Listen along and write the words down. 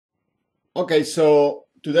Okay, so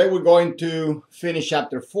today we're going to finish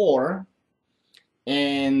chapter 4,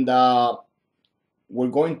 and we're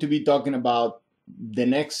going to be talking about the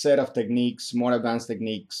next set of techniques, more advanced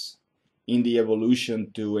techniques in the evolution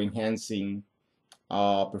to enhancing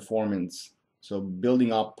performance. So,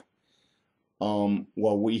 building up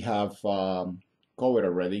what we have covered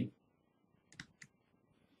already.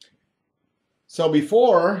 So,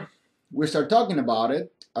 before we start talking about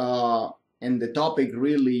it, and the topic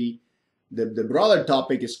really the broader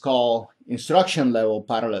topic is called instruction level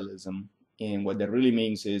parallelism. And what that really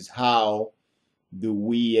means is how do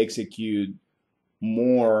we execute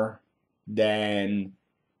more than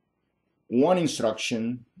one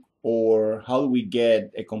instruction, or how do we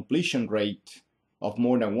get a completion rate of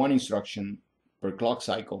more than one instruction per clock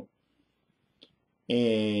cycle.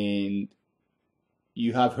 And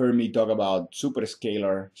you have heard me talk about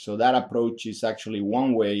superscalar. So that approach is actually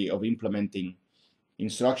one way of implementing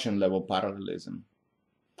instruction level parallelism.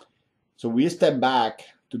 So we step back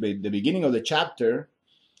to the beginning of the chapter.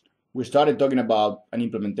 We started talking about an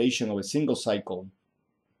implementation of a single cycle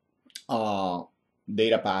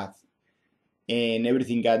data path, and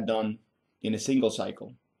everything got done in a single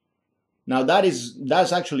cycle. Now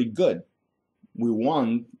that's actually good. We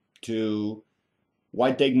want to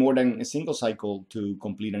why take more than a single cycle to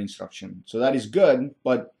complete an instruction? So that is good,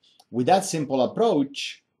 but with that simple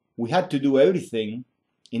approach, we had to do everything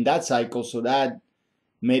in that cycle, so that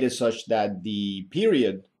made it such that the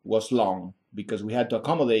period was long because we had to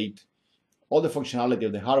accommodate all the functionality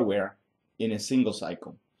of the hardware in a single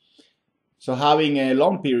cycle. So having a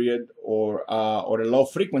long period or a low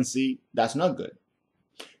frequency, that's not good.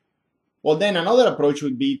 Well, then another approach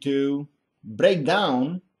would be to break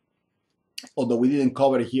down, although we didn't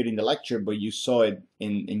cover it here in the lecture, but you saw it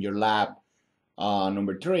in your lab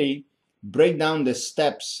number 3, break down the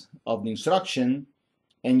steps of the instruction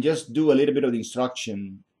and just do a little bit of the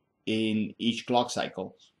instruction in each clock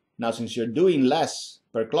cycle. Now, since you're doing less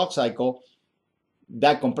per clock cycle,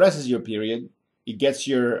 that compresses your period. It gets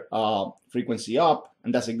your frequency up,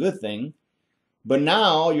 and that's a good thing. But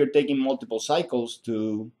now you're taking multiple cycles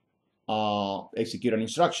to execute an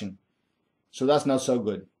instruction. So that's not so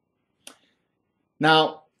good.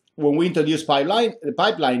 Now, when we introduced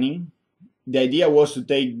pipelining, the idea was to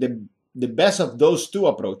take the best of those two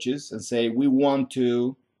approaches and say we want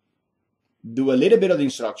to do a little bit of the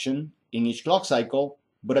instruction in each clock cycle,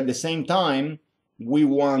 but at the same time, we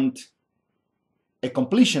want a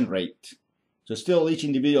completion rate. So still each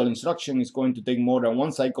individual instruction is going to take more than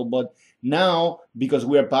one cycle, but now because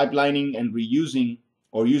we are pipelining and reusing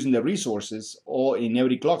or using the resources all in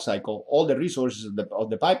every clock cycle, all the resources of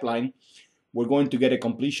the pipeline, we're going to get a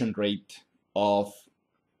completion rate of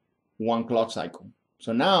one clock cycle.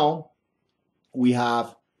 So now we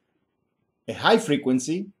have a high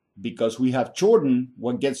frequency because we have shortened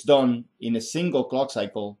what gets done in a single clock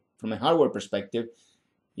cycle from a hardware perspective.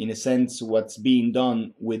 In a sense, what's being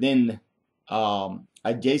done within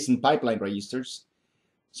adjacent pipeline registers.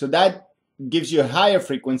 So that gives you a higher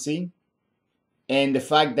frequency, and the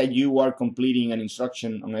fact that you are completing an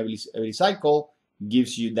instruction on every cycle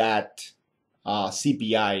gives you that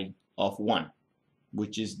CPI of 1,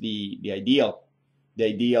 which is the ideal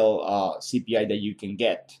CPI that you can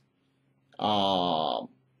get on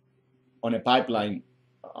a pipeline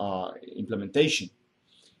implementation.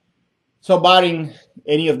 So barring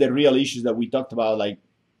any of the real issues that we talked about, like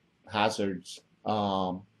hazards.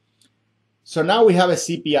 So now we have a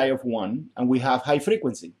CPI of 1 and we have high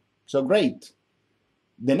frequency. So great.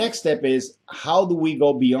 The next step is, how do we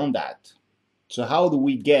go beyond that? So how do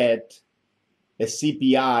we get a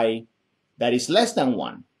CPI that is less than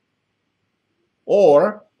 1?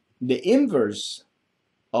 Or the inverse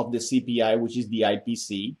of the CPI, which is the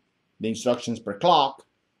IPC, the instructions per clock.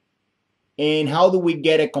 And how do we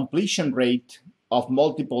get a completion rate of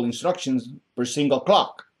multiple instructions per single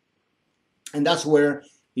clock? And that's where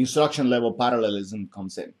instruction level parallelism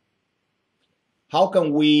comes in. How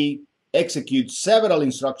can we execute several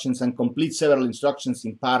instructions and complete several instructions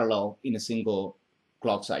in parallel in a single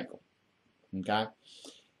clock cycle? Okay.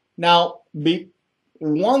 Now,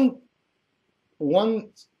 one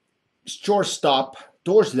short stop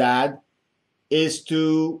towards that is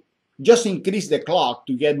to just increase the clock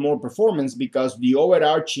to get more performance, because the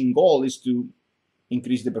overarching goal is to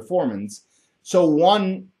increase the performance. So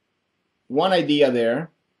one idea there,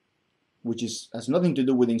 which has nothing to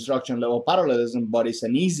do with instruction level parallelism, but it's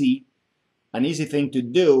an easy thing to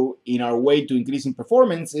do in our way to increasing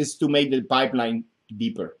performance, is to make the pipeline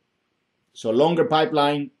deeper. So longer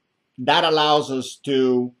pipeline, that allows us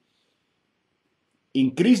to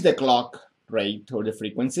increase the clock rate or the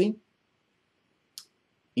frequency,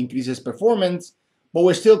 increases performance, but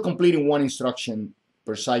we're still completing one instruction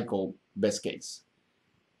per cycle, best case.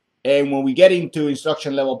 And when we get into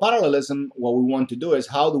instruction level parallelism, what we want to do is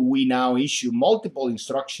how do we now issue multiple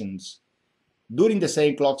instructions during the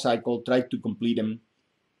same clock cycle, try to complete them,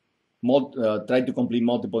 try to complete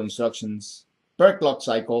multiple instructions per clock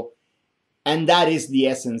cycle, and that is the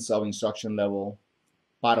essence of instruction level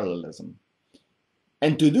parallelism.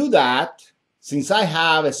 And to do that, since I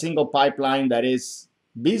have a single pipeline that is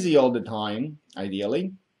busy all the time,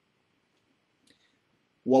 ideally,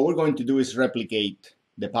 what we're going to do is replicate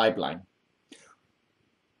the pipeline.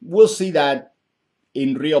 We'll see that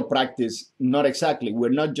in real practice, not exactly. We're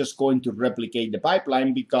not just going to replicate the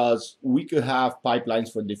pipeline because we could have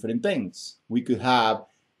pipelines for different things. We could have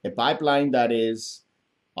a pipeline that is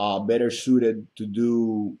better suited to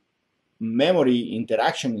do memory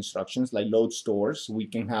interaction instructions like load stores. We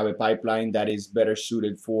can have a pipeline that is better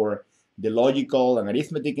suited for the logical and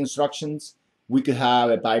arithmetic instructions. We could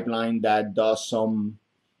have a pipeline that does some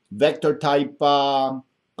vector type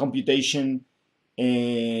computation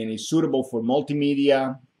and is suitable for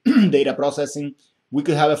multimedia data processing. We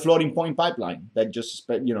could have a floating point pipeline that just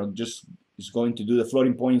is going to do the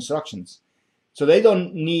floating point instructions. So they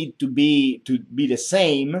don't need to be the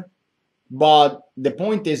same, but the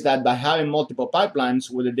point is that by having multiple pipelines,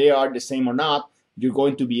 whether they are the same or not, you're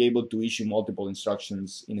going to be able to issue multiple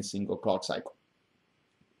instructions in a single clock cycle.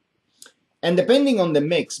 And depending on the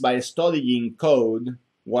mix, by studying code,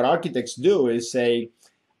 what architects do is say,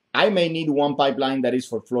 I may need one pipeline that is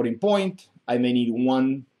for floating point, I may need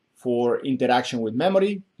one for interaction with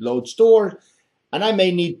memory, load store, and I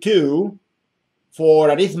may need two for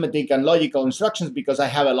arithmetic and logical instructions because I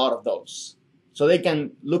have a lot of those. So they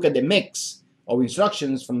can look at the mix of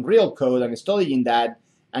instructions from real code and studying that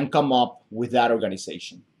and come up with that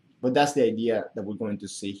organization. But that's the idea that we're going to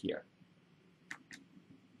see here.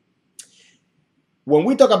 When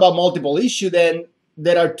we talk about multiple issue, then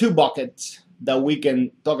there are two buckets that we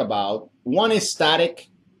can talk about. One is static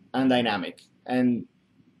and dynamic, and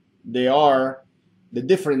the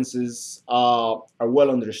differences are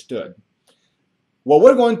well understood. What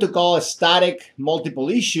we're going to call a static multiple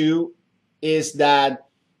issue is that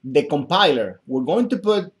the compiler, we're going to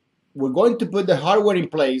put the hardware in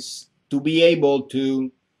place to be able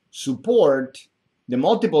to support the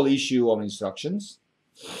multiple issue of instructions,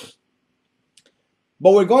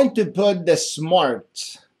 but we're going to put the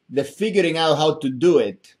smarts, the figuring out how to do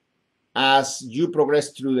it as you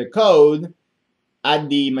progress through the code at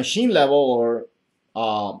the machine level or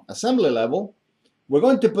assembly level. We're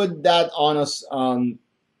going to put that on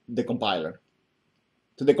the compiler.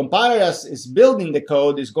 So the compiler, as is building the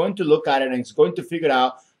code, is going to look at it and it's going to figure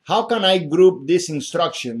out how can I group these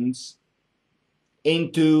instructions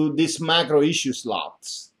into these macro issue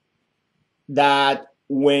slots that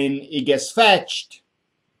when it gets fetched,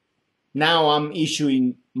 now I'm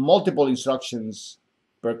issuing multiple instructions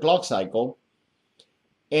per clock cycle,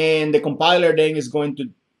 and the compiler then is going to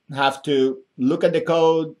have to look at the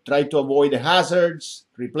code, try to avoid the hazards,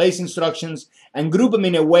 replace instructions, and group them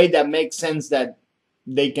in a way that makes sense that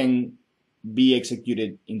they can be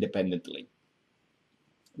executed independently.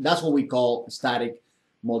 That's what we call static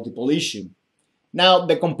multiple issue. Now,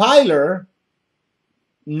 the compiler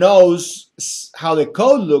knows how the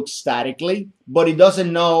code looks statically, but it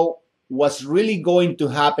doesn't know what's really going to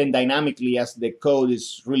happen dynamically as the code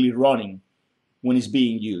is really running when it's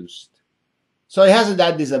being used. So it has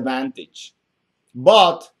that disadvantage.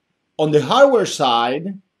 But on the hardware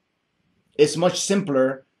side, it's much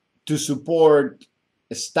simpler to support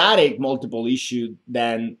a static multiple issue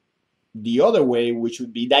than the other way, which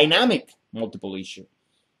would be dynamic multiple issue.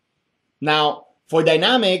 Now, for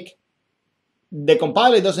dynamic, the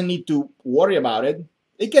compiler doesn't need to worry about it.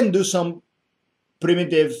 It can do some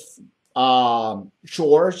primitive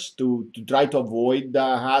chores to try to avoid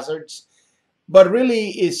the hazards, but really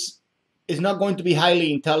is not going to be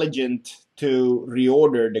highly intelligent to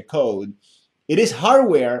reorder the code. It is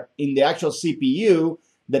hardware in the actual CPU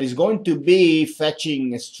that is going to be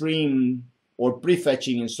fetching a stream or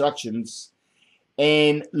prefetching instructions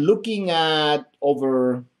and looking at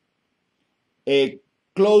over a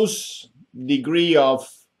close degree of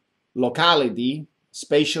locality,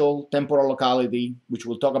 spatial, temporal locality, which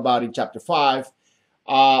we'll talk about in chapter 5,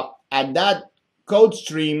 at that code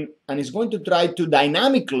stream, and is going to try to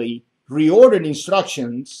dynamically reorder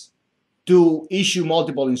instructions to issue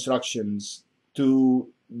multiple instructions to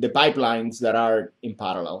the pipelines that are in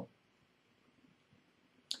parallel.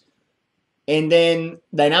 And then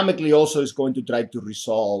dynamically also is going to try to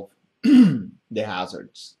resolve the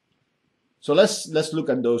hazards. So let's look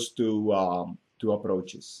at those two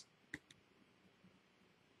approaches.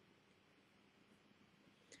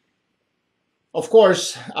 Of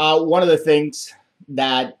course, one of the things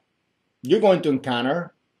that you're going to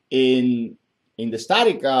encounter in the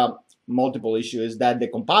static multiple issue is that the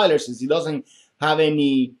compiler, since he doesn't have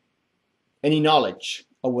any knowledge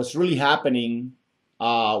of what's really happening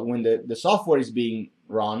when the software is being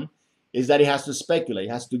run, is that he has to speculate, he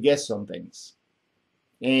has to guess some things.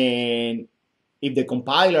 And if the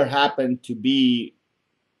compiler happened to be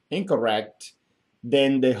incorrect,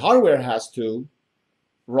 then the hardware has to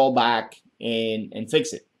roll back and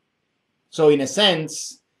fix it. So in a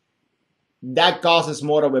sense, that causes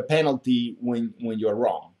more of a penalty when you're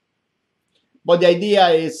wrong. But the idea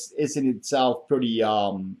is in itself pretty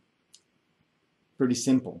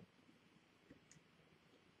simple.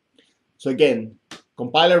 So again,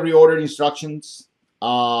 compiler reordered instructions,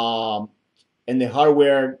 and the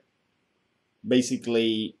hardware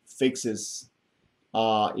basically fixes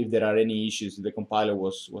if there are any issues if the compiler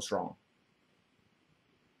was wrong.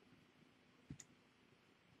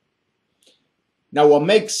 Now, what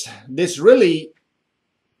makes this really,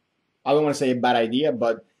 I don't want to say a bad idea,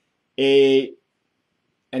 but an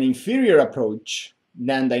inferior approach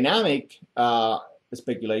than dynamic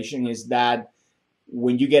speculation is that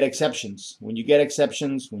when you get exceptions, when you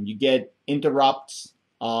get interrupts,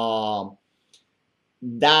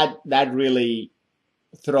 that really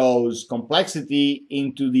throws complexity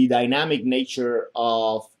into the dynamic nature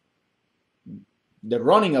of the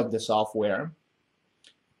running of the software.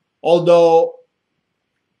 Although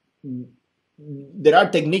there are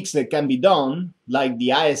techniques that can be done, like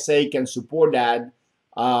the ISA can support that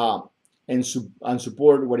and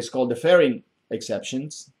support what is called deferring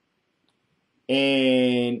exceptions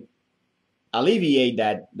and alleviate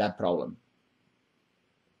that problem.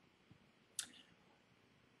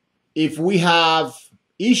 If we have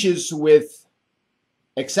issues with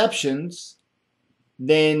exceptions,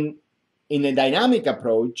 then in a dynamic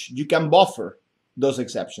approach, you can buffer those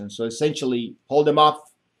exceptions. So essentially hold them off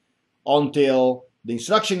until the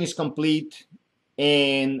instruction is complete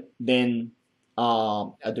and then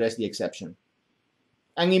address the exception.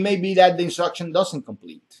 And it may be that the instruction doesn't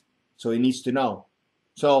complete, so it needs to know.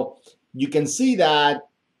 So you can see that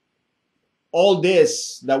all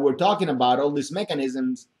this that we're talking about, all these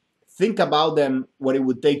mechanisms, think about them, what it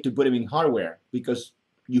would take to put them in hardware, because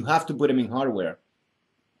you have to put them in hardware.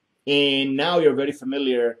 And now you're very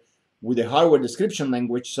familiar with the hardware description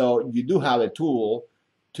language, so you do have a tool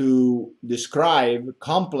to describe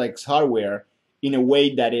complex hardware in a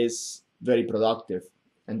way that is very productive.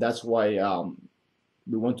 And that's why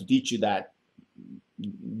we want to teach you that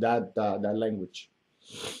language.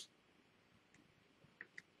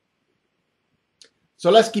 So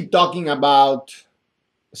let's keep talking about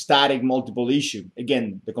static multiple issue.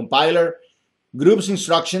 Again, the compiler groups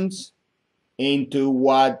instructions into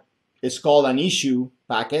what is called an issue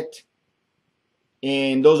packet,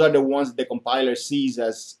 and those are the ones the compiler sees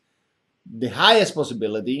as the highest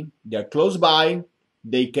possibility. They're close by.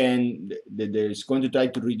 They're going to try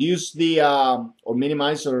to reduce the or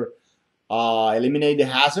minimize or eliminate the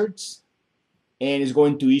hazards, and is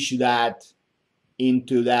going to issue that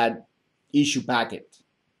into that issue packet.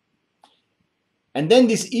 And then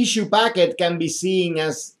this issue packet can be seen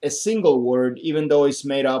as a single word, even though it's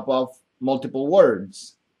made up of multiple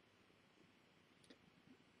words.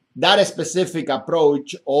 That specific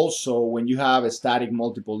approach also, when you have a static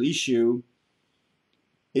multiple issue,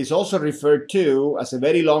 is also referred to as a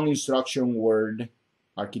very long instruction word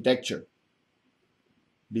architecture,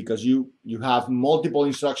 because you have multiple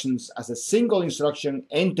instructions as a single instruction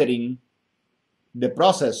entering the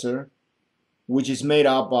processor, which is made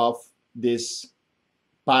up of these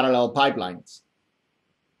parallel pipelines.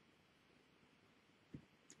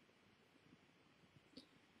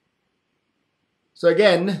 So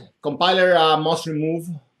again, compiler must remove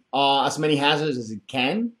as many hazards as it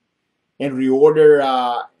can and reorder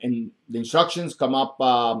and the instructions, come up,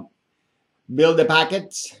 build the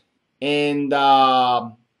packets, and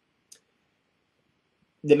the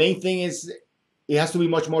main thing is it has to be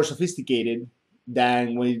much more sophisticated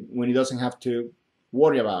than when it doesn't have to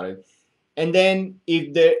worry about it. And then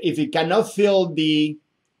if it cannot fill the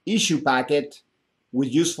issue packet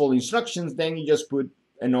with useful instructions, then you just put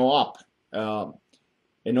an OOP,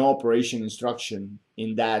 an operation instruction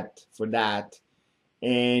in that for that,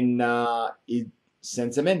 and it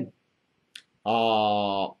sends them in.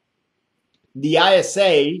 The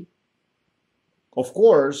ISA, of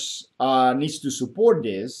course, needs to support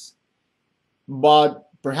this, but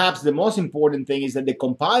perhaps the most important thing is that the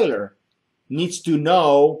compiler needs to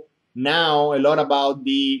know now a lot about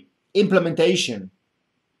the implementation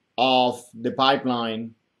of the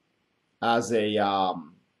pipeline as a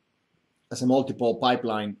multiple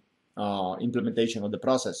pipeline implementation of the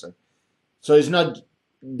processor. So it's not,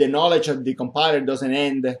 the knowledge of the compiler doesn't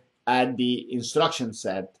end at the instruction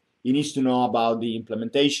set. It needs to know about the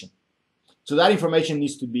implementation. So that information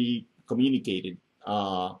needs to be communicated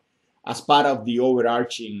as part of the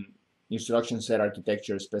overarching instruction set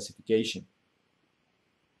architecture specification.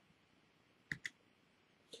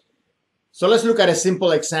 So let's look at a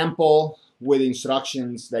simple example with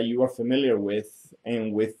instructions that you are familiar with,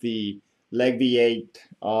 and with the LegV8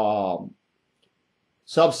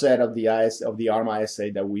 subset of the ARM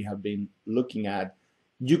ISA that we have been looking at.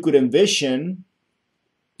 You could envision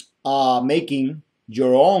making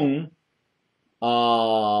your own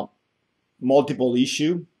multiple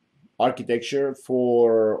issue architecture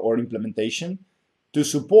or implementation to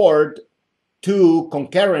support 2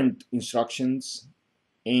 concurrent instructions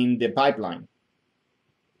in the pipeline.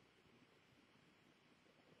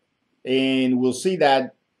 And we'll see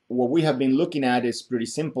that what we have been looking at is pretty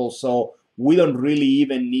simple. So we don't really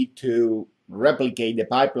even need to replicate the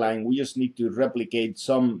pipeline. We just need to replicate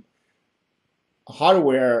some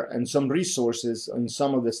hardware and some resources in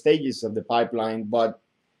some of the stages of the pipeline. But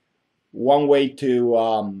one way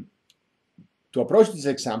to approach this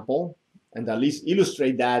example, and at least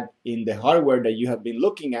illustrate that in the hardware that you have been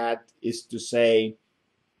looking at, is to say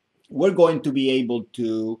we're going to be able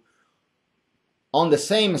to, on the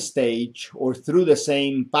same stage or through the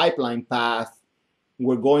same pipeline path,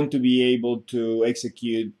 we're going to be able to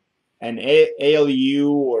execute an ALU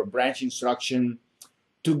or branch instruction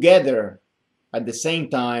together at the same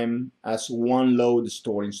time as one load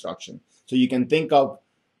store instruction. So you can think of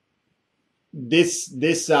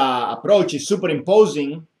this approach is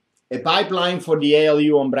superimposing a pipeline for the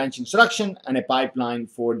ALU on branch instruction and a pipeline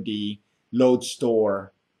for the load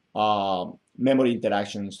store memory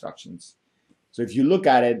interaction instructions. So if you look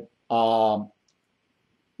at it,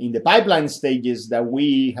 in the pipeline stages that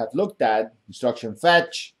we have looked at, instruction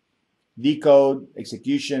fetch, decode,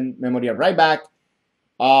 execution, memory and write back,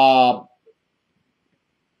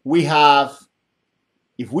 we have,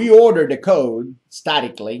 if we order the code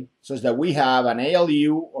statically, so that we have an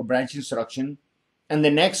ALU or branch instruction, and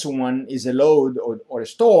the next one is a load or a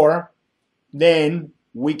store, then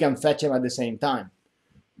we can fetch them at the same time.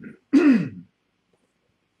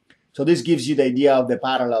 So this gives you the idea of the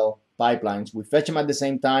parallel pipelines. We fetch them at the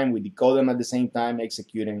same time, we decode them at the same time,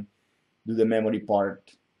 executing, do the memory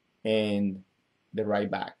part and the write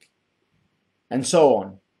back, and so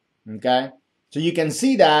on. Okay? So you can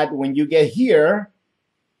see that when you get here,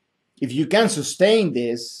 if you can sustain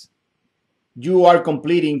this, you are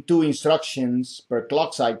completing 2 instructions per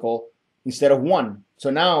clock cycle instead of 1. So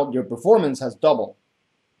now your performance has doubled.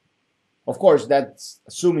 Of course, that's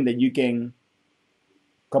assuming that you can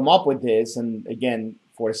come up with this, and again,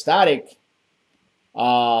 for a static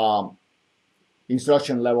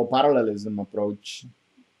instruction level parallelism approach,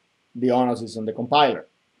 the onus is on the compiler.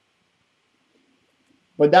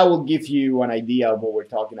 But that will give you an idea of what we're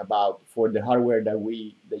talking about for the hardware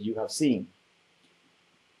that you have seen.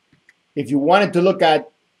 If you wanted to look at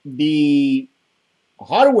the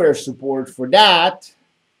hardware support for that,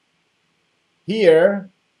 here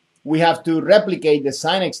we have to replicate the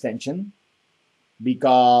sign extension,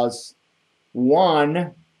 because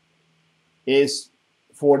one is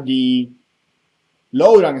for the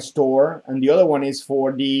load and store, and the other one is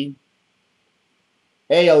for the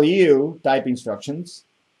ALU type instructions.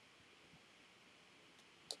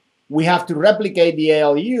 We have to replicate the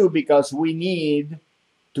ALU because we need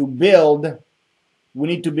to build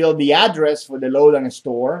the address for the load and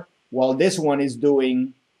store, while this one is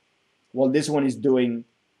doing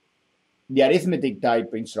the arithmetic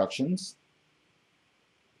type instructions.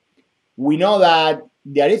 We know that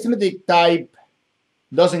the arithmetic type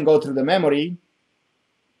doesn't go through the memory,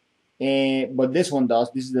 but this one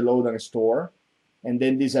does. This is the load and store, and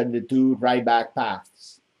then these are the 2 write back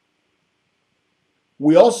paths.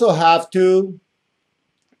 We also have to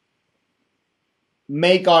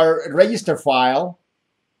make our register file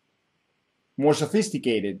more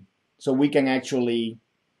sophisticated, so we can actually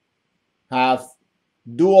have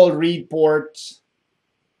dual read ports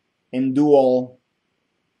and dual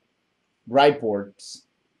write ports.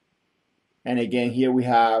 And again, here we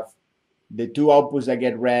have the 2 outputs that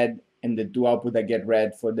get read and the 2 outputs that get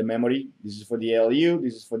read for the memory. This is for the ALU,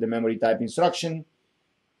 this is for the memory type instruction,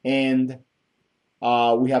 and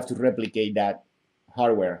we have to replicate that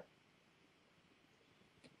hardware.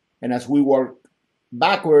 And as we work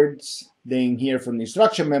backwards, then here from the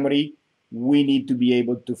instruction memory, we need to be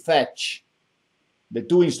able to fetch the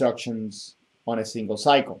 2 instructions on a single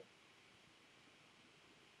cycle.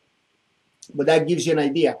 But that gives you an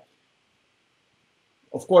idea.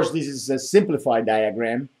 Of course, this is a simplified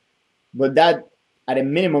diagram, But that, at a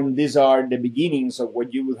minimum, these are the beginnings of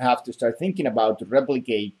what you will have to start thinking about to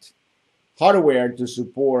replicate hardware to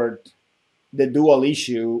support the dual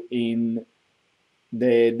issue in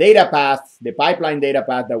the data path, the pipeline data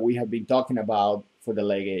path that we have been talking about for the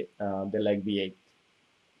leg V8.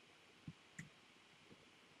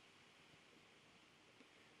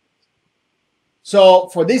 So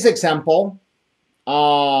for this example,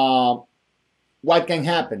 what can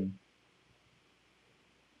happen?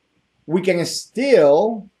 We can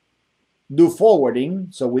still do forwarding.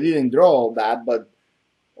 So we didn't draw all that, but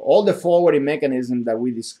all the forwarding mechanism that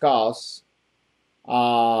we discussed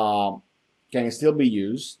can still be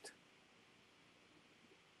used.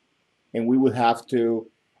 And we would have to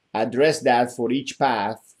address that for each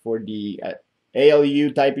path for the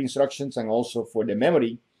ALU type instructions and also for the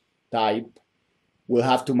memory type. We'll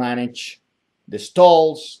have to manage the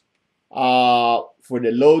stalls for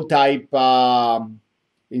the load type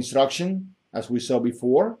instruction, as we saw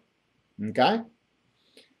before. Okay?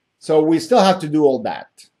 So we still have to do all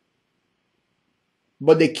that.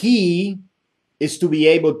 But the key is to be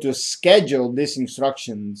able to schedule these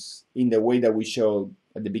instructions in the way that we showed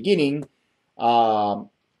at the beginning,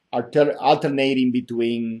 alternating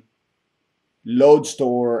between load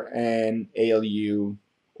store and ALU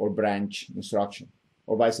or branch instruction,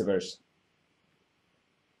 or vice versa.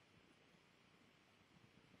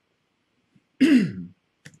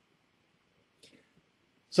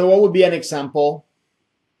 So what would be an example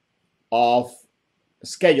of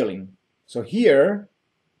scheduling? So here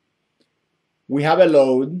we have a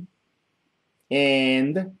load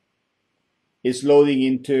and it's loading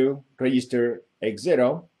into register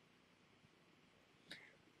X0.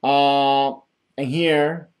 And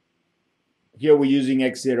here we're using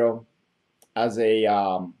X0 as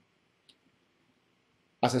a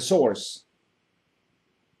source.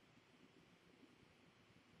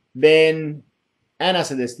 Then, and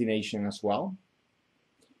as a destination as well.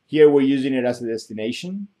 Here we're using it as a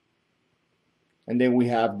destination. And then we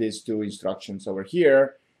have these two instructions over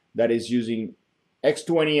here that is using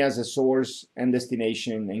X20 as a source and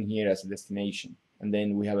destination, and here as a destination. And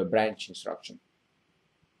then we have a branch instruction.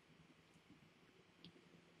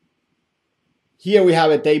 Here we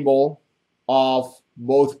have a table of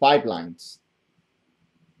both pipelines.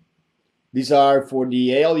 These are for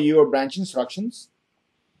the ALU or branch instructions,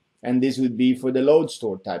 and this would be for the load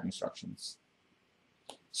store type instructions.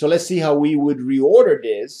 So let's see how we would reorder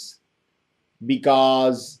this,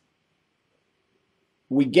 because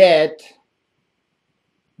we get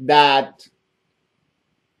that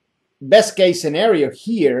best case scenario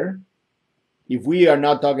here. If we are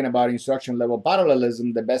not talking about instruction level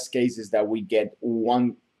parallelism, the best case is that we get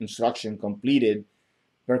one instruction completed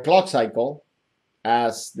per clock cycle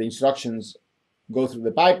as the instructions go through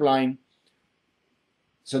the pipeline.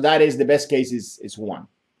 So that is the best case is one.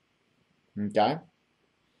 Okay.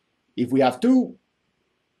 If we have two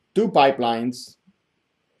pipelines,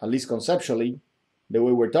 at least conceptually, the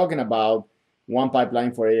way we're talking about, one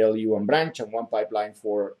pipeline for ALU and branch and one pipeline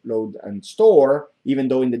for load and store, even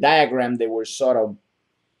though in the diagram they were sort of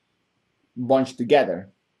bunched together,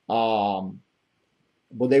 but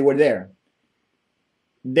they were there.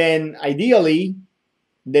 Then ideally,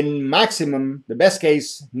 the maximum, the best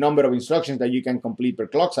case number of instructions that you can complete per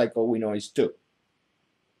clock cycle, we know is 2.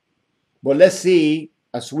 But let's see,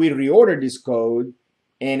 as we reorder this code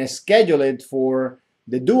and schedule it for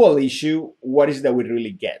the dual issue, what is that we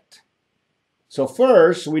really get? So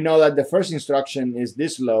first, we know that the first instruction is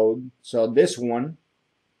this load. So this one,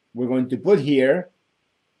 we're going to put here.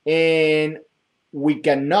 And we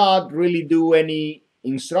cannot really do any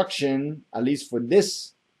instruction, at least for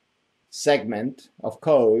this segment of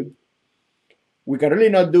code. We can really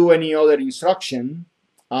not do any other instruction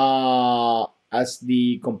as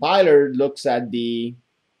the compiler looks at the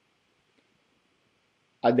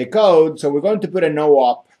code. So we're going to put a no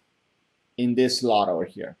op in this slot over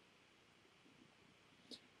here.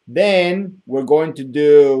 Then we're going to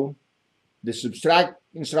do the subtract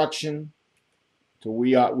instruction. So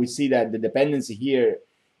we see that the dependency here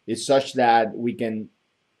is such that we can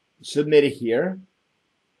submit it here.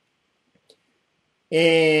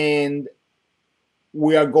 And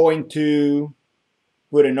we are going to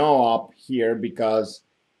put a no op here because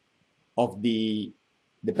of the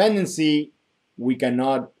dependency. We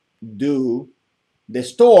cannot do the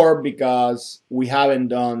store because we haven't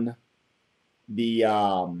done the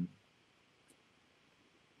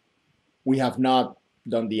we have not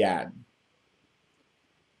done the add.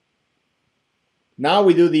 Now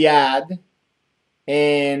we do the add,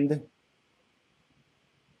 and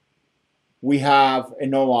we have a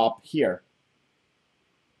no op here.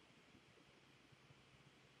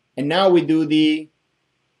 And now we do the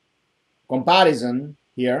comparison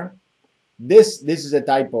here. This is a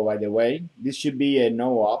typo, by the way. This should be a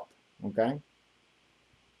no op, okay?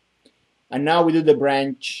 And now we do the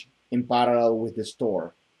branch in parallel with the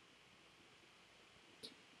store.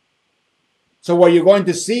 So what you're going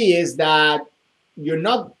to see is that you're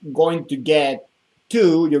not going to get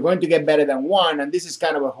 2, you're going to get better than 1, and this is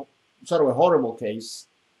kind of a sort of a horrible case,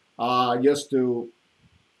 just to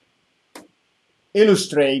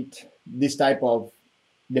illustrate this type of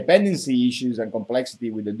dependency issues and complexity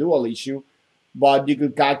with the dual issue. But you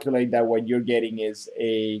could calculate that what you're getting is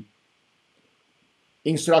a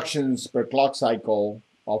instructions per clock cycle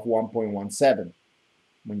of 1.17.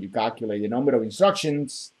 When you calculate the number of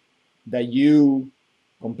instructions that you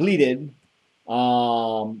completed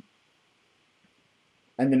and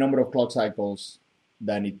the number of clock cycles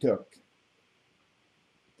that it took.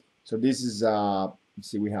 So this is, let's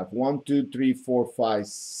see, we have 1, 2, 3, 4, 5,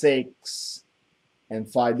 6, and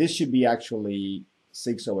 5. This should be actually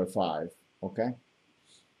 6/5, okay?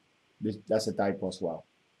 That's a typo as well.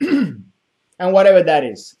 And whatever that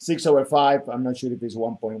is, 6/5, I'm not sure if it's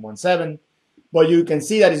 1.17, but you can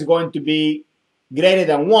see that it's going to be greater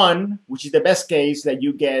than 1, which is the best case that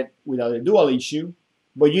you get without a dual issue,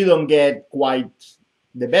 but you don't get quite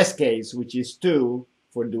the best case, which is 2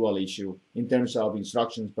 for dual issue in terms of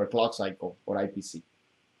instructions per clock cycle, or IPC.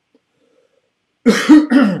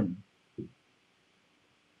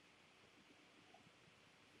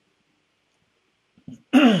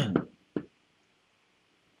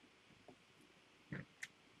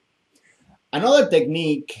 Another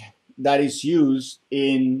technique that is used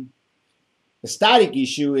in a static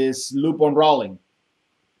issue is loop unrolling,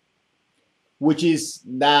 which is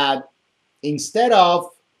that instead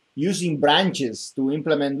of using branches to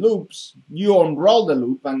implement loops, you unroll the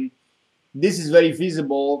loop, and this is very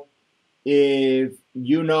feasible if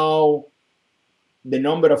you know the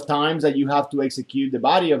number of times that you have to execute the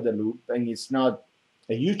body of the loop, and it's not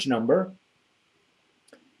a huge number.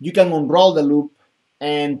 You can unroll the loop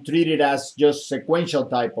and treat it as just sequential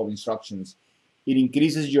type of instructions. It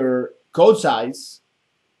increases your code size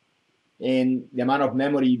and the amount of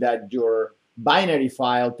memory that your binary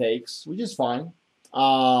file takes, which is fine,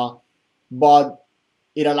 but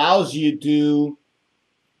it allows you to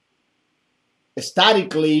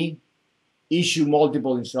statically issue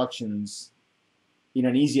multiple instructions in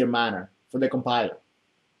an easier manner for the compiler.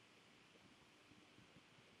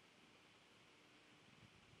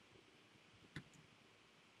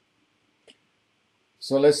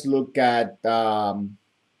 So let's look at an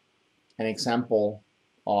example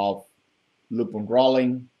of loop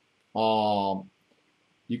unrolling.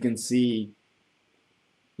 You can see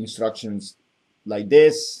instructions like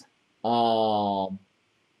this, and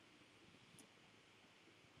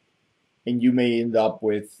you may end up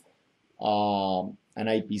with an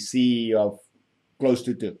IPC of close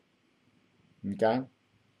to 2. Okay.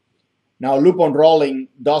 Now loop unrolling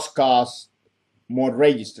does cost more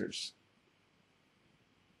registers.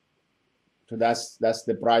 So that's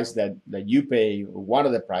the price that you pay, or one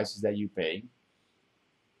of the prices that you pay.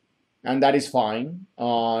 And that is fine.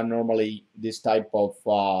 Normally this type of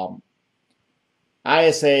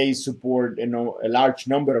ISAs support a large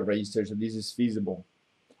number of registers, so this is feasible.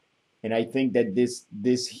 And I think that these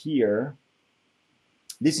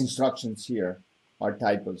instructions here are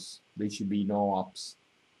typos. They should be no ops.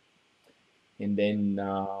 And then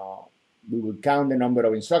we will count the number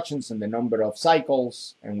of instructions and the number of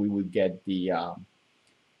cycles, and we will get the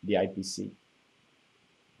IPC.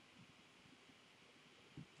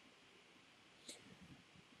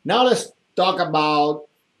 Now let's talk about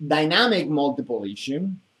dynamic multiple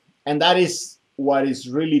issue, and that is what is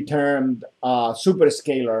really termed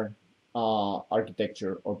superscalar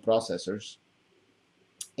architecture or processors.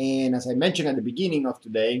 And as I mentioned at the beginning of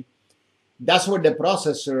today, that's where the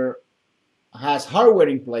processor has hardware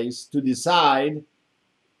in place to decide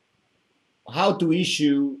how to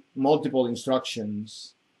issue multiple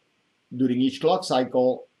instructions during each clock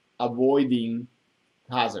cycle, avoiding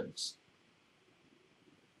hazards.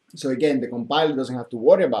 So again, the compiler doesn't have to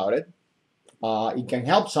worry about it. It can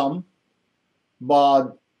help some,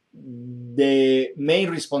 but the main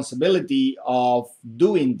responsibility of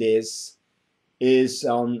doing this is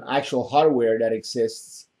on actual hardware that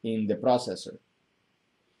exists in the processor.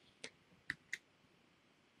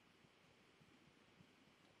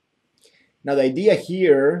 Now the idea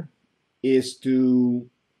here is to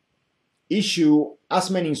issue as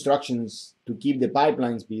many instructions to keep the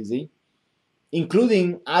pipelines busy,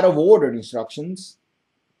 including out of order instructions,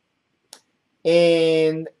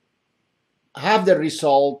 and have the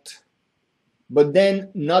result, but then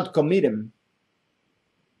not commit them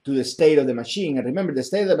to the state of the machine. And remember, the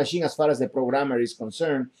state of the machine, as far as the programmer is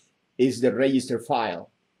concerned, is the register file.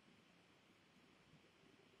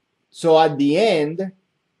 So at the end,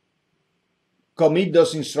 commit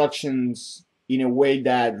those instructions in a way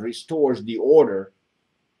that restores the order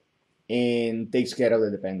and takes care of the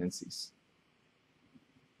dependencies.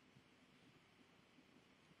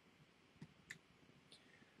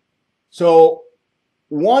 So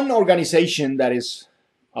one organization that is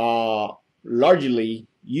largely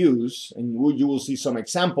used, and you will see some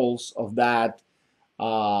examples of that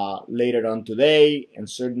later on today, and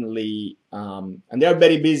certainly, and they are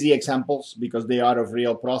very busy examples because they are of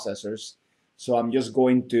real processors. So I'm just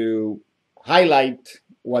going to highlight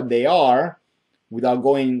what they are without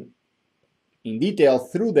going in detail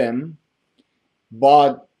through them.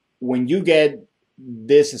 But when you get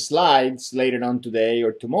these slides later on today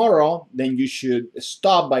or tomorrow, then you should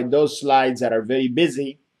stop by those slides that are very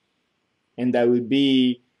busy and that would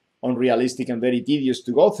be unrealistic and very tedious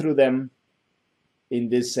to go through them in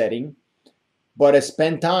this setting, but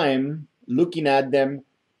spend time looking at them,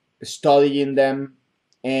 studying them,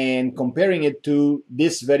 and comparing it to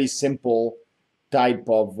this very simple type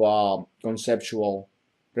of conceptual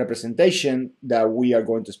representation that we are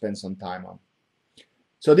going to spend some time on.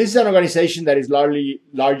 So this is an organization that is largely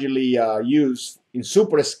used in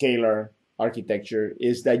superscalar architecture,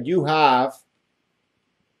 is that you have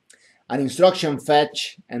an instruction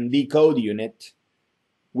fetch and decode unit,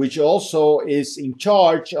 which also is in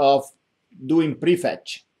charge of doing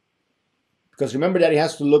prefetch. Because remember that it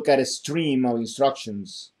has to look at a stream of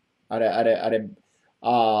instructions, at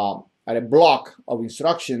a block of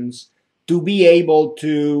instructions, to be able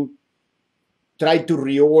to try to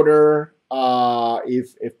reorder,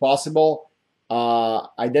 if possible,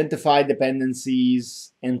 identify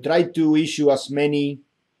dependencies, and try to issue as many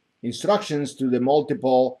instructions to the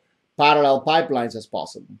multiple parallel pipelines as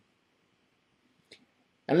possible.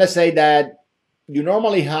 And let's say that you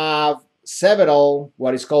normally have several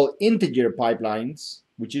what is called integer pipelines,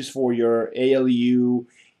 which is for your ALU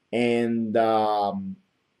and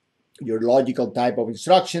your logical type of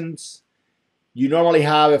instructions. You normally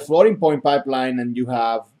have a floating point pipeline, and you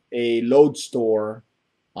have a load store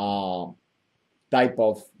type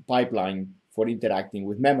of pipeline for interacting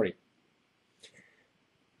with memory.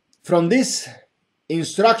 From this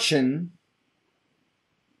instruction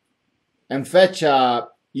and fetch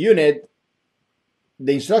unit,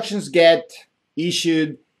 the instructions get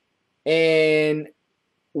issued, and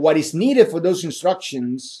what is needed for those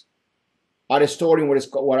instructions are stored in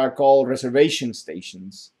what are called reservation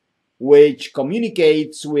stations, which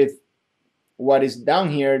communicates with what is down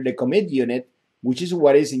here, the commit unit, which is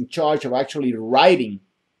what is in charge of actually writing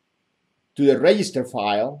to the register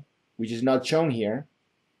file, which is not shown here,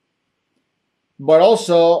 but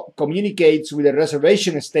also communicates with the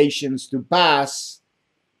reservation stations to pass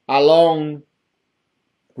along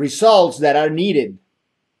results that are needed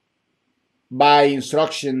by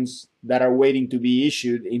instructions that are waiting to be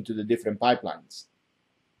issued into the different pipelines.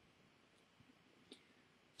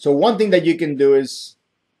 So one thing that you can do is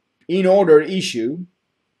in order issue,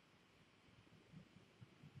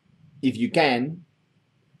 if you can,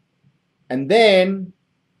 and then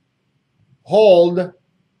hold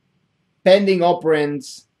pending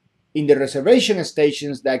operands in the reservation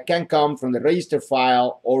stations that can come from the register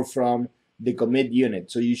file or from the commit unit.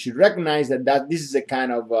 So you should recognize that this is a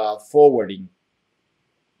kind of forwarding.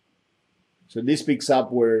 So this picks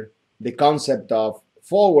up where the concept of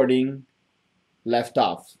forwarding left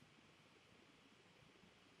off.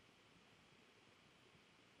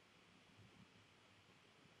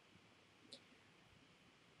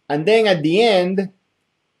 And then at the end,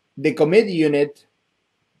 the commit unit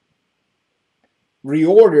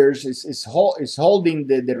reorders, is holding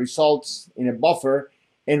the results in a buffer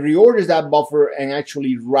and reorders that buffer and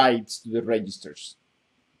actually writes to the registers.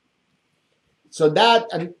 So that,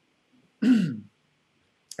 and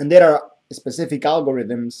there are specific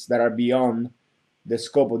algorithms that are beyond the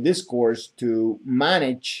scope of this course to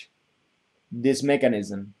manage this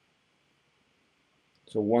mechanism.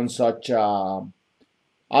 So one such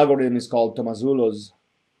algorithm is called Tomasulo's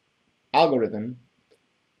algorithm,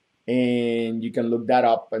 and you can look that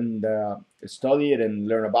up and study it and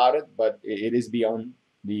learn about it, but it is beyond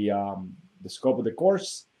the scope of the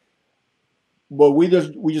course. But we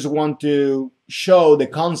just want to show the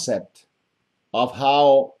concept of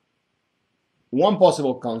how one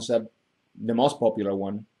possible concept, the most popular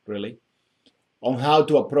one really, on how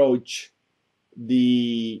to approach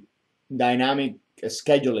the dynamic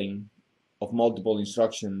scheduling of multiple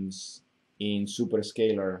instructions in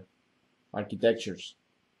superscalar architectures.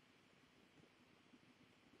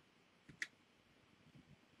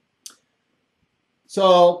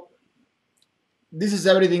 So this is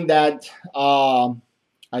everything that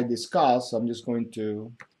I discussed. So I'm just going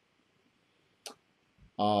to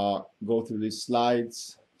go through these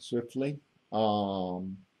slides swiftly.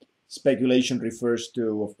 Um, Speculation refers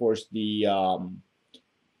to, of course, the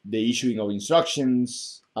issuing of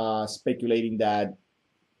instructions, speculating that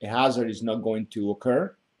a hazard is not going to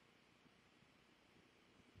occur.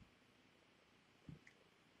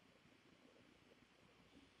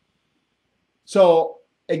 So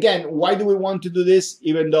again, why do we want to do this,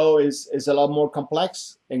 even though it's a lot more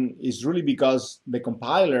complex? And it's really because the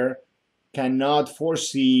compiler cannot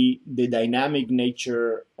foresee the dynamic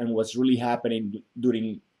nature and what's really happening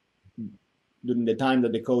during the time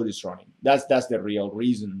that the code is running. That's the real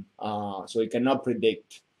reason. So it cannot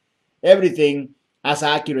predict everything as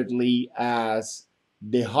accurately as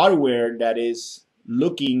the hardware that is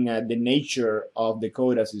looking at the nature of the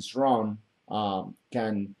code as it's run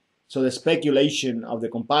can. So the speculation of the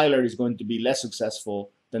compiler is going to be less successful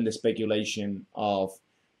than the speculation of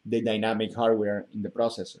the dynamic hardware in the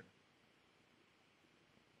processor.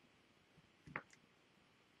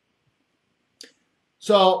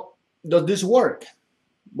 So does this work?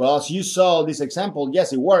 Well, as you saw this example,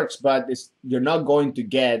 yes, it works, but you're not going to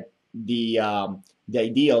get the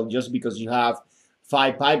ideal just because you have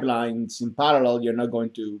 5 pipelines in parallel. You're not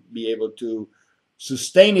going to be able to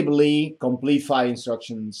sustainably complete 5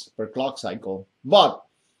 instructions per clock cycle. But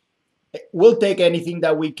we'll take anything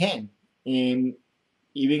that we can, and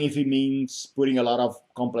even if it means putting a lot of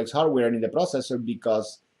complex hardware in the processor,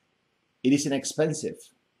 because it is inexpensive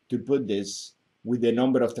to put this with the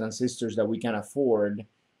number of transistors that we can afford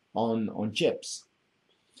on chips.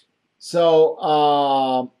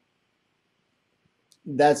 So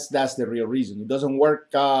that's the real reason. It doesn't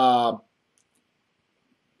work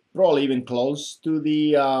probably even close to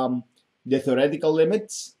the theoretical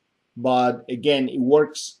limits, but again, it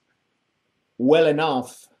works well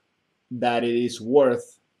enough that it is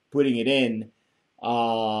worth putting it in,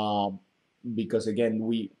 because again,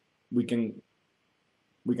 we can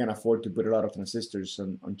afford to put a lot of transistors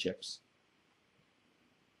on chips.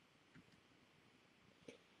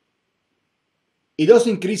 It does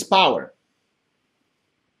increase power.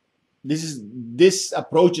 These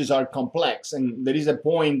approaches are complex, and there is a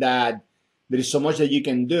point that there is so much that you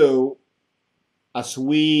can do. As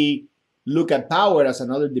we look at power as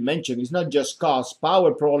another dimension, it's not just cost.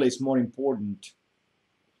 Power probably is more important,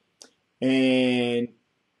 and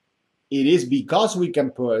it is because we can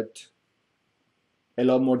put a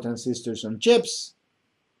lot more transistors on chips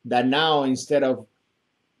that now instead of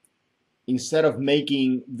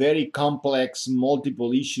making very complex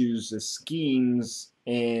multiple issues, schemes,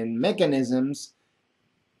 and mechanisms,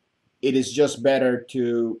 it is just better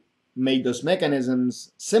to make those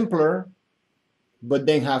mechanisms simpler, but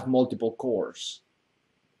then have multiple cores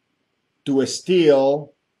to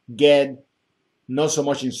still get not so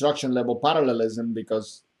much instruction level parallelism,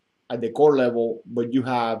 because at the core level, but you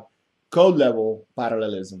have code level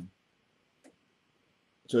parallelism.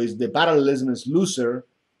 So if the parallelism is looser,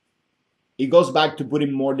 it goes back to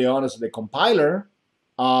putting more the onus of the compiler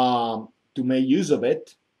to make use of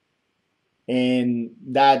it, and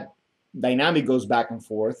that dynamic goes back and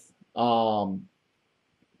forth.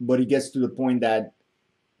 But it gets to the point that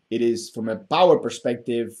it is, from a power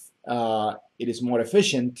perspective, it is more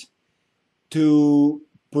efficient to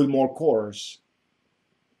put more cores.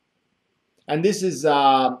 And this is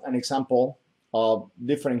an example of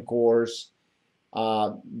different cores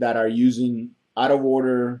that are using out of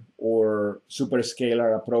order or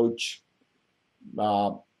superscalar approach.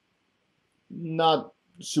 Not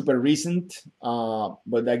super recent,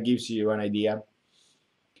 but that gives you an idea.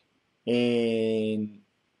 And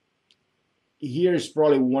here is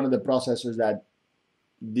probably one of the processors that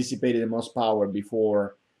dissipated the most power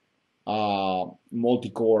before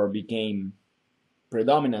multi-core became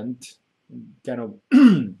predominant. Kind of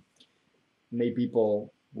made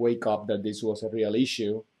people wake up that this was a real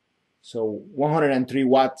issue. So 103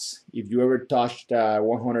 watts, if you ever touched a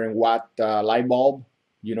 100 watt light bulb,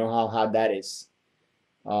 you know how hot that is.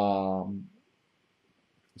 So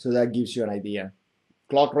that gives you an idea.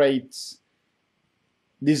 Clock rates.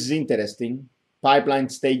 This is interesting. Pipeline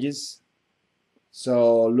stages.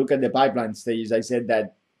 So look at the pipeline stages. I said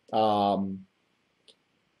that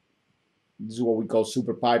this is what we call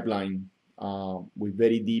super pipeline with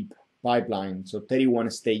very deep pipeline. So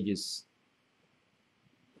 31 stages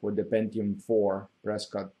for the Pentium 4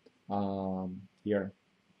 Prescott here.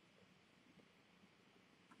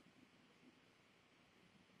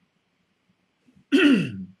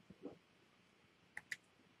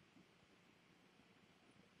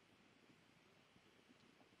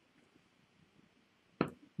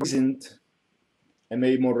 Recent and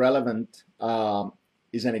maybe more relevant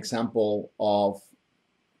is an example of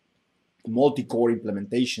multi-core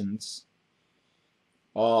implementations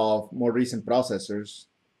of more recent processors.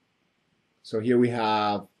 So here we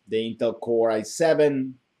have the Intel Core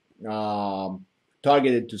i7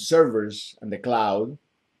 targeted to servers and the cloud,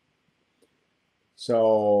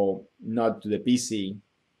 so not to the PC.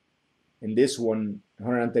 And this one,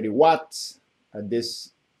 130 watts at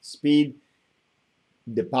this speed,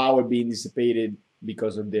 the power being dissipated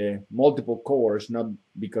because of the multiple cores, not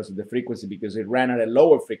because of the frequency, because it ran at a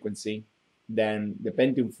lower frequency than the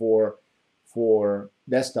Pentium 4 for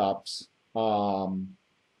desktops.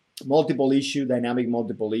 Multiple issue, dynamic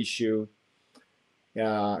multiple issue.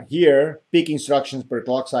 Here, peak instructions per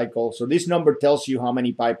clock cycle. So this number tells you how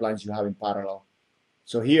many pipelines you have in parallel.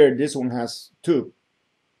 So here, this one has 2.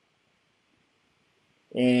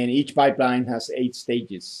 And each pipeline has 8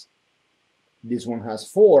 stages. This one has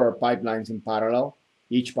 4 pipelines in parallel.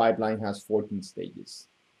 Each pipeline has 14 stages.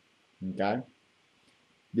 Okay?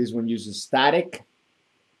 This one uses static.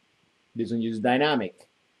 This one uses dynamic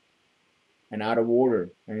and out of order,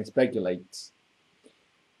 and it speculates.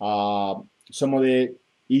 Some of the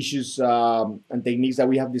issues and techniques that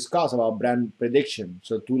we have discussed about brand prediction.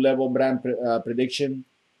 So 2-level brand prediction.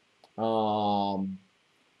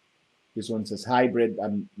 This one says hybrid.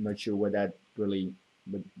 I'm not sure what that really,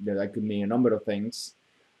 but that could mean a number of things.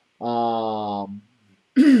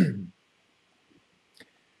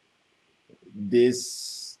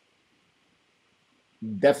 This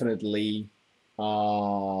definitely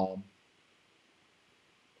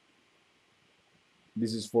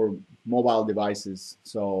this is for mobile devices,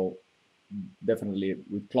 so definitely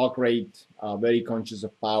with clock rate, very conscious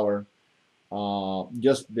of power.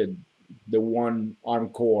 Just the one ARM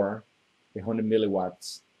core, the 100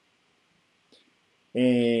 milliwatts,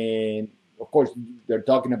 and of course they're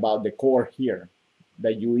talking about the core here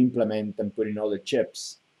that you implement and put in all the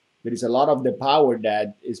chips. There is a lot of the power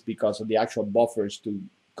that is because of the actual buffers to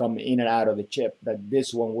come in and out of the chip that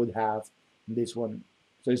this one would have, this one.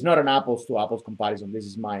 So it's not an apples to apples comparison. This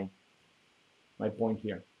is my point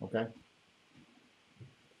here, okay?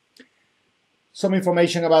 Some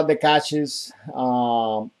information about the caches,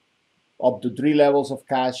 up to 3 levels of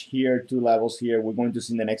cache here, 2 levels here. We're going to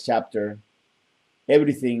see in the next chapter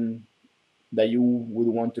everything that you would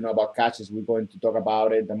want to know about caches. We're going to talk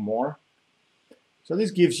about it and more. So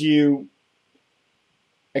this gives you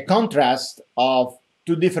a contrast of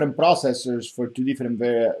 2 different processors for 2 different,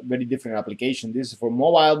 very different applications. This is for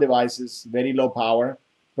mobile devices, very low power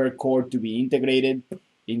per core to be integrated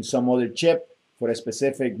in some other chip for a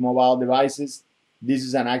specific mobile devices. This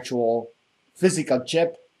is an actual physical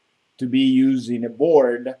chip to be used in a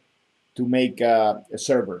board to make a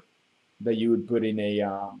server that you would put in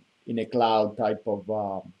a cloud type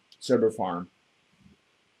of server farm.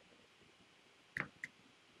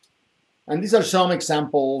 And these are some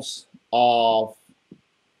examples of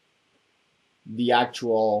the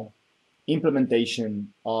actual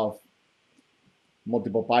implementation of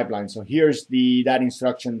multiple pipelines. So here's that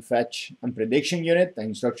instruction fetch and prediction unit, the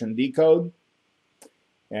instruction decode.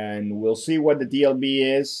 And we'll see what the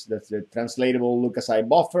TLB is. That's the translatable look-aside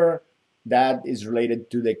buffer. That is related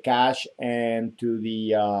to the cache and to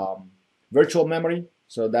the virtual memory.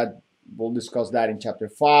 So that we'll discuss that in chapter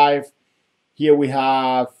 5. Here we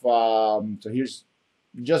have, so here's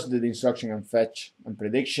just the instruction and fetch and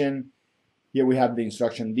prediction. Here we have the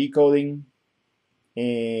instruction decoding,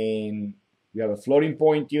 and we have a floating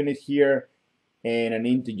point unit here and an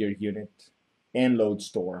integer unit and load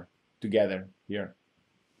store together here.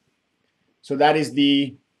 So that is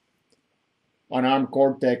the on ARM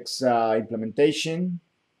Cortex implementation,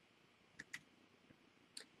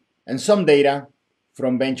 and some data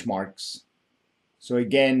from benchmarks. So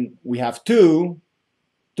again, we have two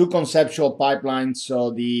conceptual pipelines.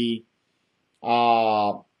 So the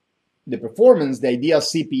performance, the ideal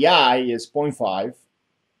CPI is 0.5.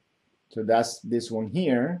 So that's this one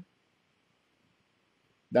here.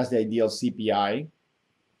 That's the ideal CPI.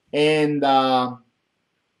 And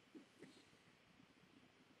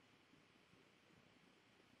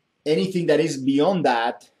anything that is beyond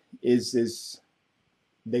that is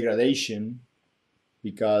degradation,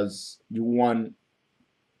 because you want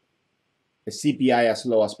a CPI as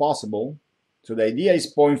low as possible. So the idea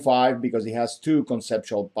is 0.5 because it has 2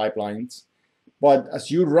 conceptual pipelines. But as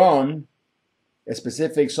you run a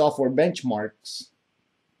specific software benchmarks,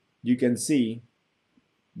 you can see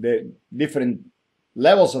the different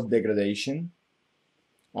levels of degradation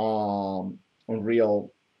on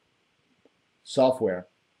real software.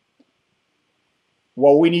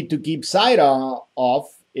 What we need to keep sight of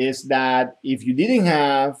is that if you didn't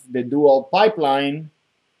have the dual pipeline,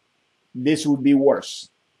 this would be worse.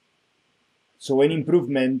 So any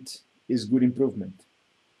improvement is good improvement.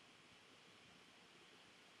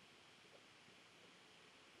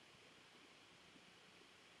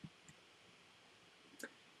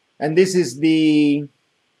 And this is the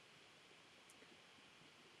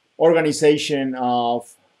organization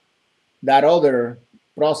of that other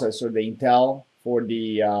processor, the Intel for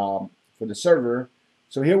the server.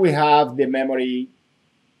 So here we have the memory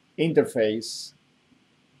interface,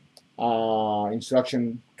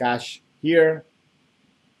 instruction cache here,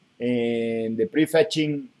 and the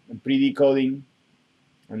prefetching and pre-decoding,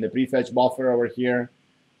 and the prefetch buffer over here.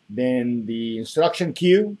 Then the instruction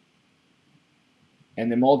queue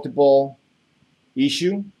and the multiple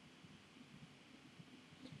issue.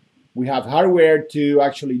 We have hardware to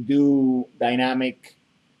actually do dynamic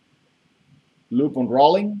loop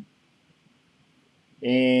unrolling.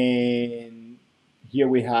 And here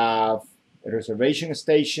we have a reservation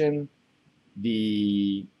station,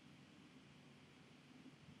 the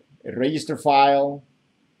register file,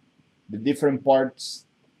 the different parts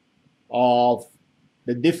of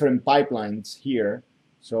the different pipelines here.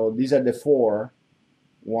 So these are the 4,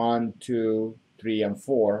 1, 2, 3, and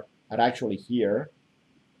 4 are actually here.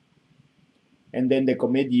 And then the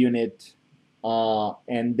commit unit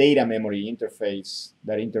and data memory interface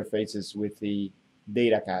that interfaces with the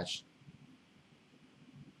data cache.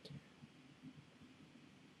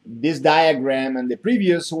 This diagram and the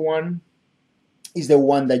previous one is the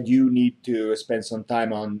one that you need to spend some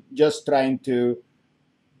time on, just trying to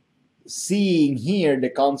see here the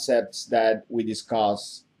concepts that we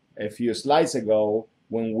discussed a few slides ago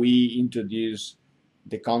when we introduced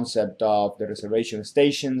the concept of the reservation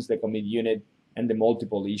stations, the commit unit, and the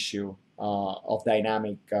multiple issue of the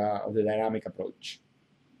dynamic approach.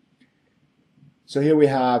 So here we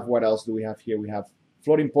have, what else do we have here? We have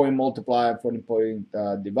floating point multiply and floating point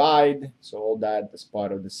divide. So all that is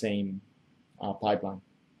part of the same pipeline.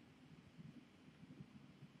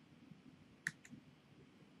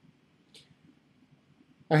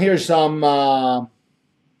 And here's some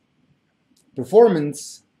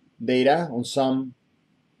performance data on some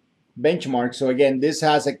benchmarks. So again, this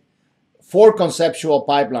has 4 conceptual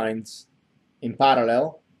pipelines in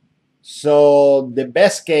parallel. So the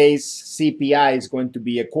best case CPI is going to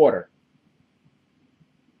be a quarter.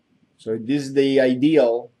 So this is the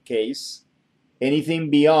ideal case. Anything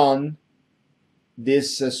beyond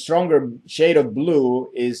this stronger shade of blue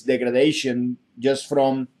is degradation just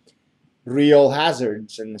from real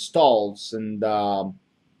hazards and stalls and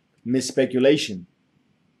misspeculation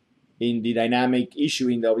in the dynamic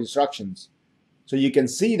issuing of instructions. So you can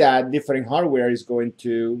see that different hardware is going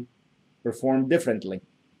to perform differently.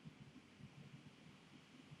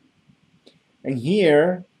 And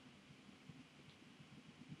here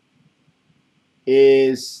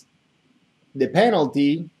is the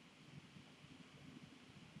penalty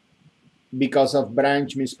because of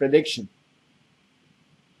branch misprediction.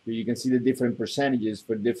 So you can see the different percentages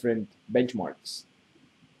for different benchmarks.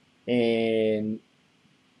 And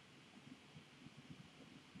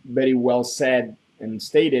very well said and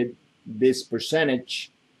stated, this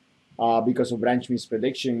percentage because of branch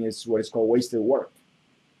misprediction is what is called wasted work.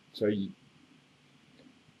 So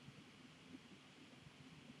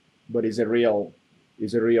but it's a real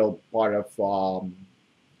part of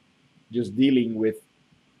just dealing with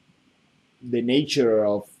the nature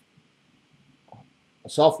of a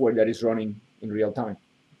software that is running in real time.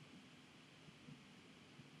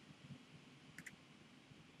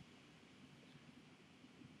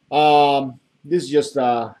 This is just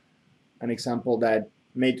an example that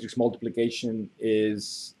matrix multiplication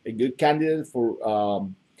is a good candidate for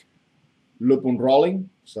loop unrolling.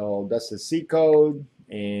 So that's the C code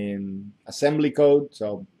and assembly code.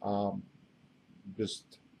 So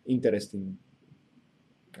just interesting,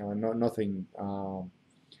 nothing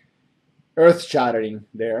earth-shattering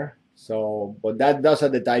there. So, but those are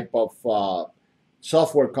the type of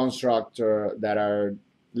software construct that are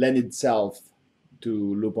lend itself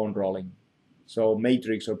to loop unrolling. So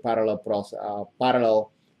matrix or parallel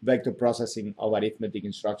vector processing of arithmetic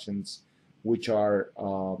instructions, which are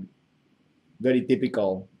very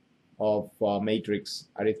typical of matrix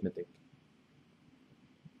arithmetic.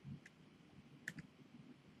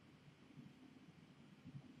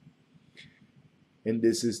 And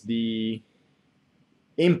this is the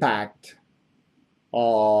impact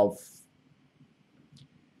of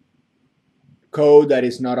code that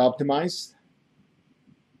is not optimized.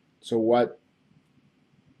 So what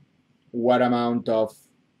amount of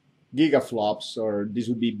gigaflops, or this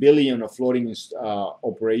would be billion of floating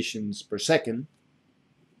operations per second,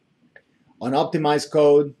 Unoptimized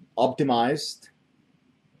code, optimized,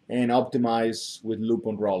 and optimized with loop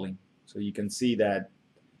unrolling. So you can see that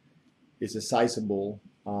it's a sizable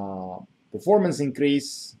performance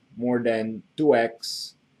increase, more than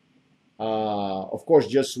 2x. Of course,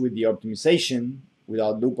 just with the optimization,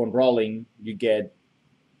 without loop unrolling, you get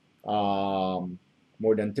more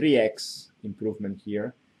than 3x improvement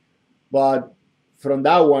here. But from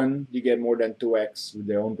that one, you get more than 2x with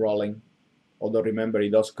the unrolling. Although remember,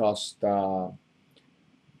 it does cost more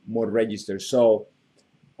registers. So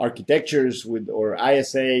architectures with or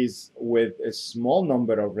ISAs with a small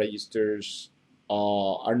number of registers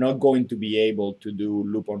are not going to be able to do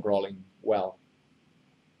loop unrolling well,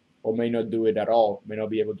 or may not do it at all, may not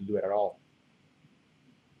be able to do it at all.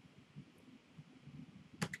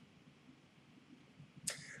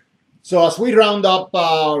 So as we round up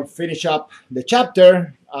or finish up the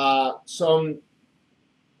chapter, some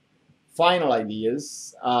final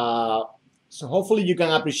ideas. So hopefully you can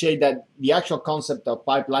appreciate that the actual concept of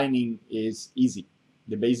pipelining is easy,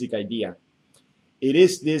 the basic idea. It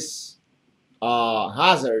is this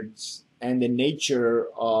hazards and the nature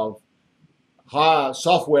of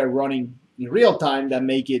software running in real time that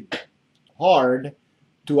make it hard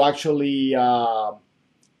to actually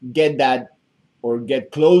get that or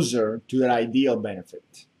get closer to that ideal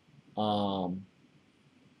benefit.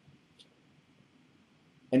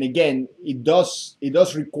 And again, it does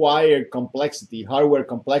require complexity, hardware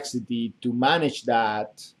complexity, to manage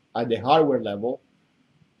that at the hardware level.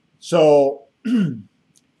 So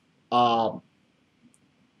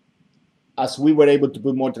as we were able to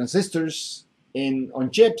put more transistors on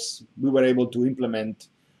chips, we were able to implement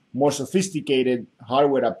more sophisticated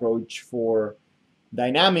hardware approach for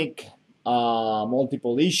dynamic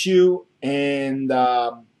multiple issue. And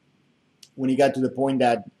when it got to the point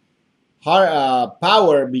that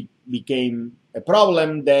power became a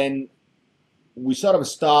problem, then we sort of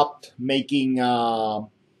stopped making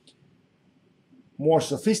more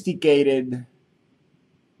sophisticated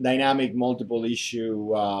dynamic multiple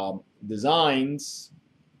issue designs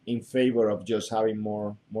in favor of just having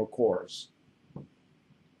more cores.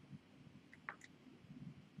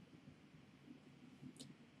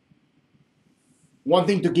 One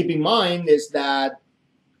thing to keep in mind is that,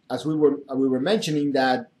 as we were mentioning,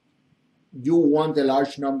 that you want a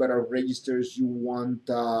large number of registers, you want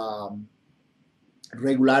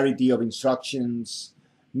regularity of instructions,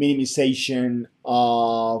 minimization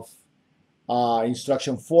of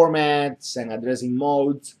instruction formats and addressing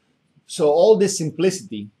modes. So all this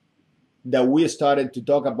simplicity that we started to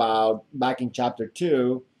talk about back in chapter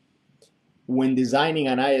 2 when designing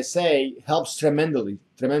an ISA helps tremendously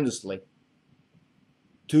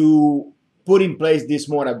to put in place these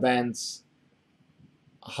more advanced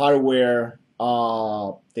hardware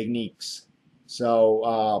techniques.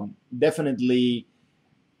 So definitely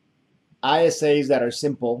ISAs that are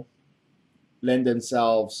simple lend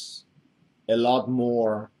themselves a lot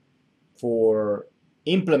more for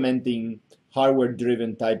implementing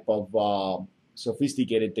hardware-driven type of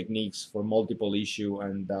sophisticated techniques for multiple issue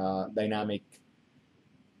and dynamic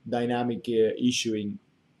issuing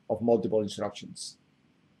of multiple instructions.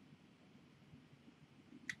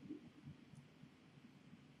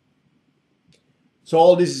 So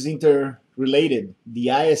all this is interrelated. The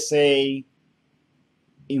ISA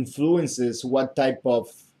influences what type of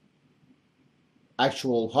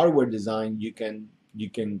actual hardware design you can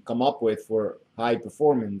come up with for high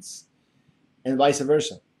performance, and vice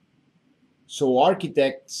versa. So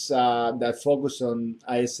architects that focus on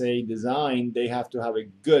ISA design, they have to have a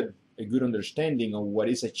good understanding of what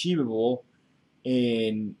is achievable,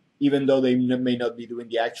 and even though they may not be doing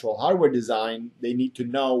the actual hardware design, they need to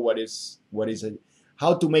know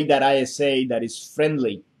how to make that ISA that is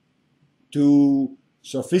friendly to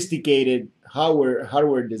sophisticated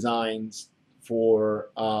hardware designs for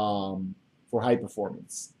high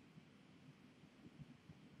performance.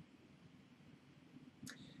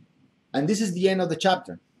 And this is the end of the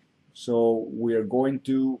chapter. So we are going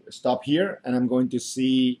to stop here, and I'm going to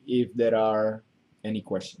see if there are any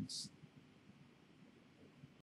questions.